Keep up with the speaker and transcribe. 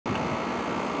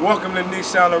Welcome to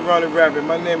Nissan Roanoke.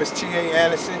 My name is T.A.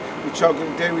 Anderson. We talk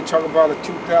about a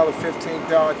 2015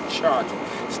 Dodge Charger.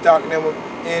 Stock number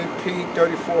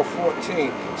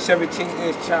NP3414,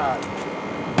 17-inch tires.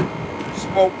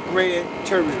 Smoke gray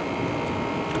interior.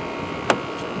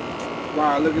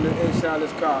 Wow, look at the inside of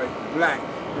this car. It's black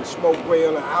with smoke gray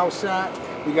on the outside.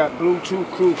 We got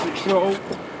Bluetooth cruise control,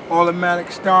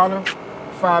 automatic starter,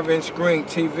 5-inch screen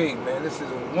TV, man. This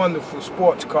is a wonderful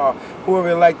sports car.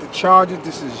 Whoever like the Charger,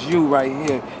 this is you right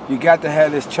here. You got to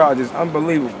have this Charger. It's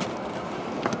unbelievable.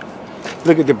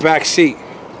 Look at the back seat.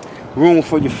 Room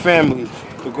for your family.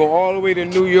 To go all the way to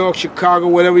New York, Chicago,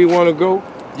 wherever you want to go,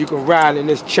 you can ride in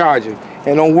this Charger.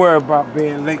 And don't worry about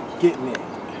being late getting there.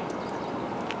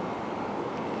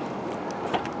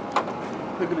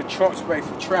 Look at the trunk space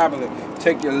for traveling.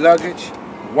 Take your luggage.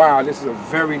 Wow, this is a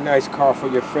very nice car for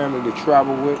your family to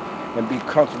travel with and be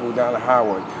comfortable down the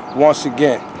highway. Once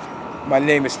again, my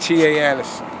name is T.A.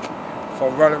 Anderson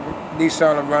from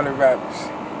Nissan Roanoke.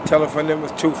 Telephone number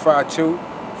is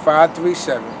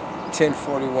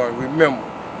 252-537-1041. Remember,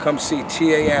 come see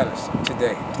T.A. Anderson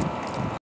today.